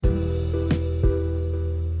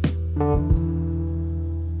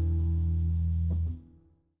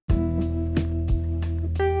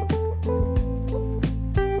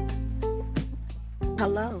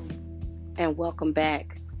welcome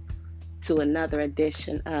back to another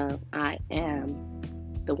edition of I Am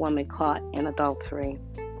the Woman Caught in Adultery.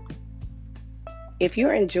 If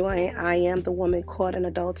you're enjoying I Am the Woman Caught in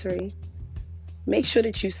Adultery, make sure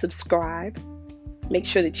that you subscribe, make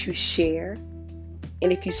sure that you share,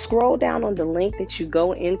 and if you scroll down on the link that you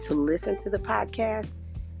go in to listen to the podcast,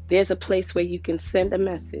 there's a place where you can send a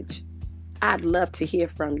message. I'd love to hear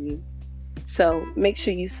from you. So make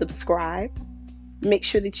sure you subscribe, make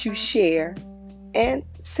sure that you share, and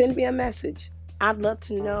send me a message. I'd love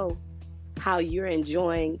to know how you're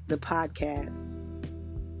enjoying the podcast.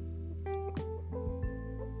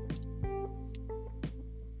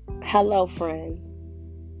 Hello, friend.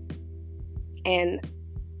 And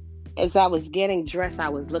as I was getting dressed, I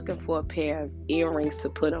was looking for a pair of earrings to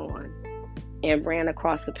put on and ran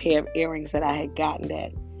across a pair of earrings that I had gotten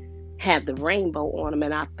that had the rainbow on them.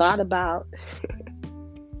 And I thought about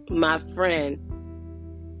my friend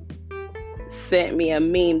sent me a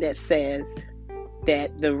meme that says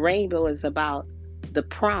that the rainbow is about the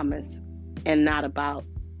promise and not about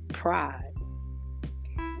pride.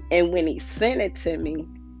 And when he sent it to me,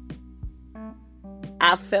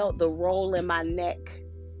 I felt the roll in my neck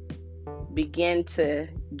begin to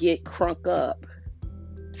get crunk up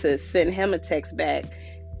to send him a text back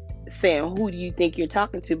saying, who do you think you're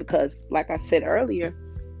talking to? Because like I said earlier,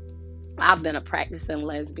 I've been a practicing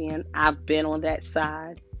lesbian. I've been on that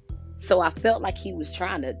side. So I felt like he was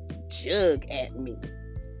trying to jug at me.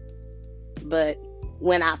 But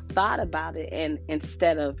when I thought about it, and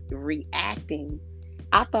instead of reacting,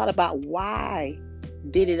 I thought about why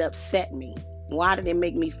did it upset me? Why did it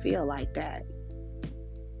make me feel like that?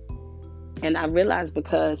 And I realized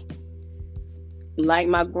because, like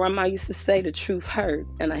my grandma used to say, the truth hurt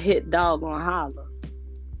and a hit dog gonna holler.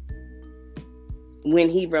 When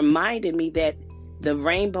he reminded me that the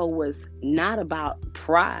rainbow was not about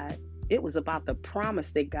pride, it was about the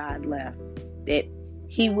promise that God left, that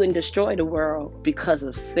he wouldn't destroy the world because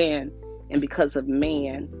of sin and because of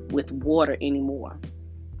man with water anymore.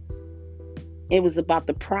 It was about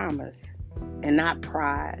the promise and not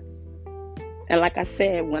pride. And like I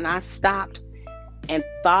said, when I stopped and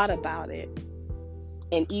thought about it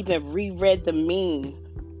and even reread the meme,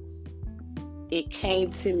 it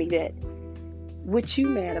came to me that, what you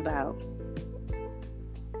mad about?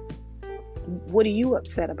 What are you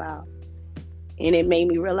upset about? And it made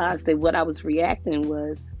me realize that what I was reacting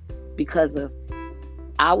was because of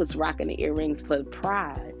I was rocking the earrings for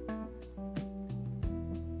pride.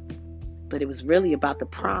 But it was really about the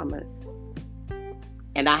promise.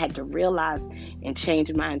 And I had to realize and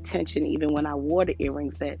change my intention even when I wore the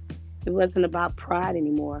earrings that it wasn't about pride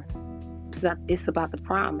anymore. It's about the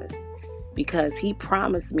promise. Because he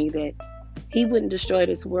promised me that he wouldn't destroy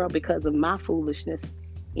this world because of my foolishness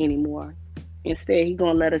anymore. Instead, he's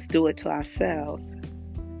going to let us do it to ourselves.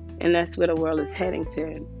 And that's where the world is heading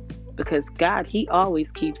to. Because God, he always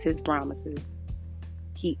keeps his promises.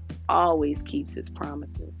 He always keeps his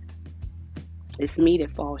promises. It's me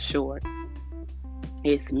that falls short.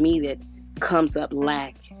 It's me that comes up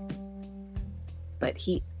lacking. But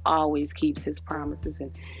he always keeps his promises.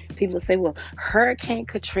 And people say, well, Hurricane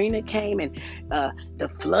Katrina came and the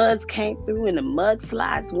floods came through and the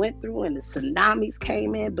mudslides went through and the tsunamis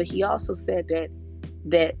came in. But he also said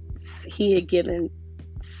that he had given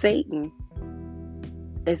Satan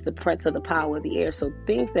as the prince of the power of the air. So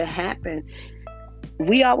things that happen,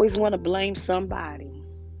 we always want to blame somebody.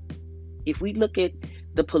 If we look at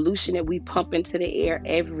the pollution that we pump into the air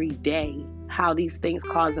every day, how these things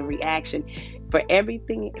cause a reaction. For every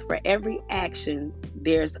action,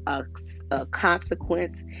 there's a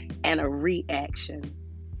consequence and a reaction.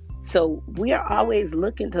 So we are always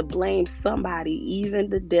looking to blame somebody, even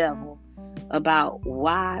the devil, about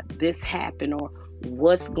why this happened or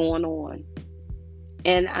what's going on.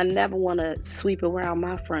 And I never want to sweep around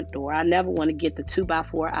my front door. I never want to get the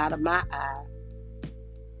 2x4 out of my eye.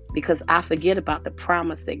 Because I forget about the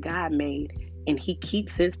promise that God made, and he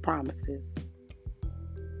keeps his promises.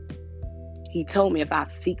 He told me if I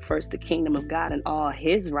seek first the kingdom of God and all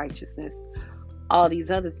his righteousness, all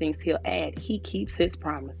these other things he'll add. He keeps his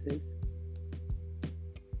promises.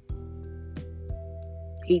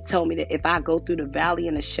 He told me that if I go through the valley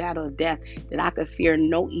in the shadow of death, that I could fear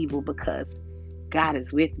no evil because God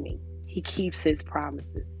is with me. He keeps his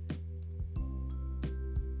promises.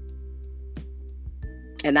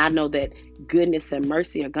 And I know that goodness and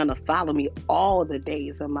mercy are going to follow me all the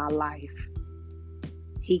days of my life.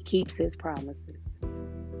 He keeps his promises.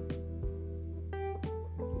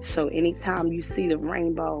 So anytime you see the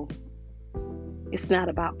rainbow, it's not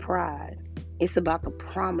about pride. It's about the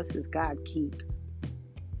promises God keeps.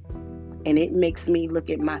 And it makes me look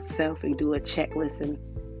at myself and do a checklist and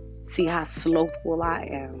see how slothful I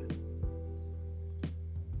am.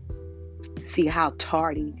 See how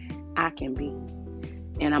tardy I can be.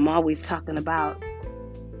 And I'm always talking about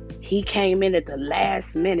he came in at the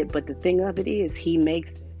last minute, but the thing of it is he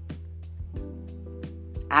makes it.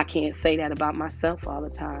 I can't say that about myself all the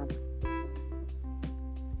time.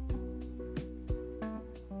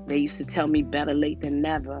 They used to tell me better late than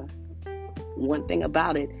never. One thing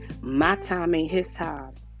about it, my time ain't his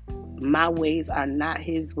time. My ways are not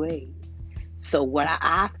his ways. So what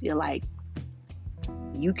I feel like,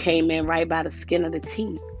 you came in right by the skin of the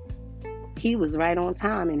teeth. He was right on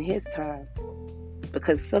time in his time.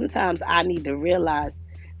 Because sometimes I need to realize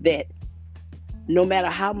that no matter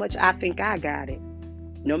how much I think I got it,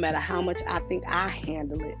 no matter how much I think I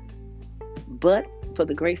handle it, but for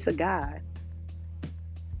the grace of God,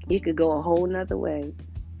 it could go a whole nother way.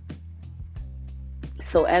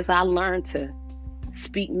 So as I learn to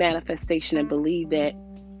speak manifestation and believe that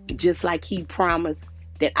just like he promised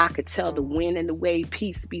that I could tell the wind and the wave,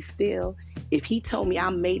 peace be still. If he told me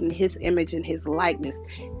I'm made in his image and his likeness,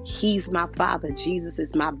 he's my father. Jesus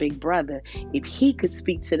is my big brother. If he could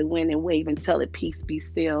speak to the wind and wave and tell it, peace be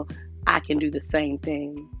still, I can do the same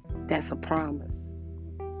thing. That's a promise.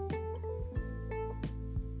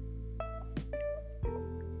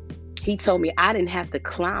 He told me I didn't have to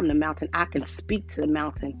climb the mountain. I can speak to the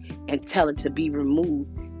mountain and tell it to be removed.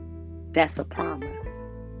 That's a promise.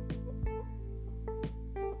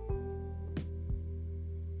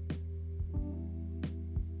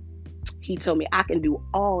 He told me I can do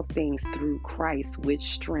all things through Christ,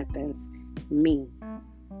 which strengthens me.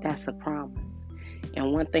 That's a promise.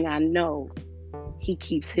 And one thing I know, he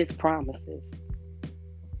keeps his promises.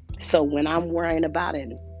 So when I'm worrying about it,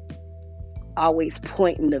 always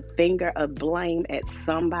pointing the finger of blame at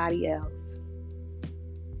somebody else.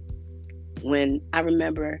 When I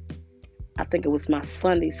remember, I think it was my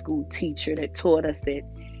Sunday school teacher that taught us that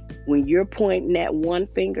when you're pointing that one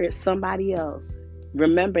finger at somebody else,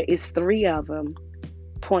 remember it's 3 of them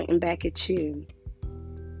pointing back at you.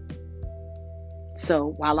 So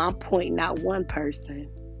while I'm pointing out one person,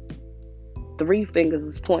 3 fingers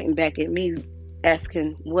is pointing back at me,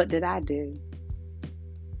 asking, what did I do?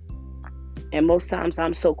 And most times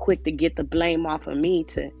I'm so quick to get the blame off of me,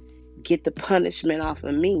 to get the punishment off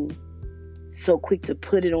of me, so quick to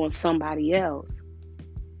put it on somebody else.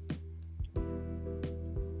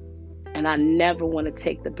 And I never want to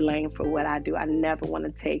take the blame for what I do. I never want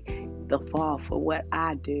to take the fall for what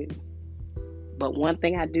I do. But one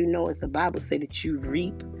thing I do know is the Bible says that you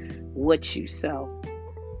reap what you sow.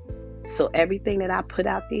 So everything that I put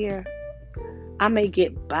out there, I may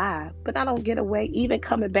get by, but I don't get away, even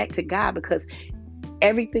coming back to God, because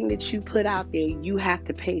everything that you put out there, you have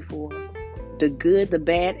to pay for. The good, the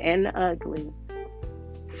bad, and the ugly.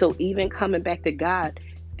 So even coming back to God,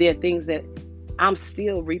 there are things that I'm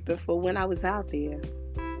still reaping for when I was out there.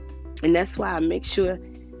 And that's why I make sure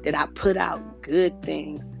that I put out good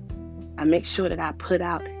things. I make sure that I put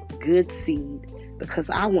out good seed, because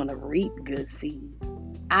I want to reap good seed.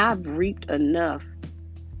 I've reaped enough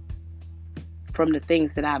from the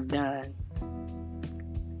things that I've done.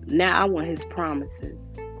 Now I want his promises,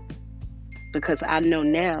 because I know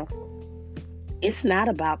now it's not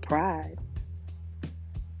about pride.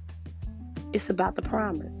 It's about the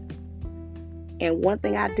promise. And one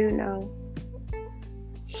thing I do know,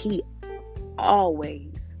 he always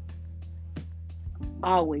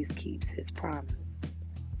keeps his promise.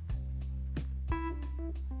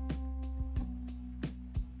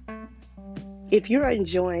 If you're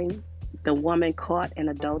enjoying The Woman Caught in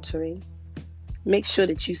Adultery, make sure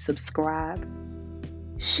that you subscribe,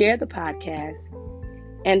 share the podcast,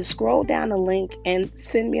 and scroll down the link and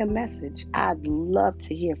send me a message. I'd love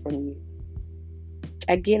to hear from you.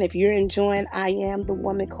 Again, if you're enjoying I Am the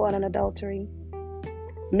Woman Caught in Adultery,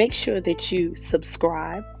 make sure that you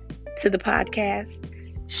subscribe to the podcast,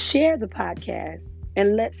 share the podcast,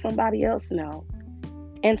 and let somebody else know.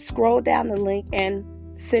 And scroll down the link and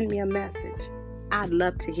send me a message. I'd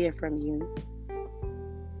love to hear from you.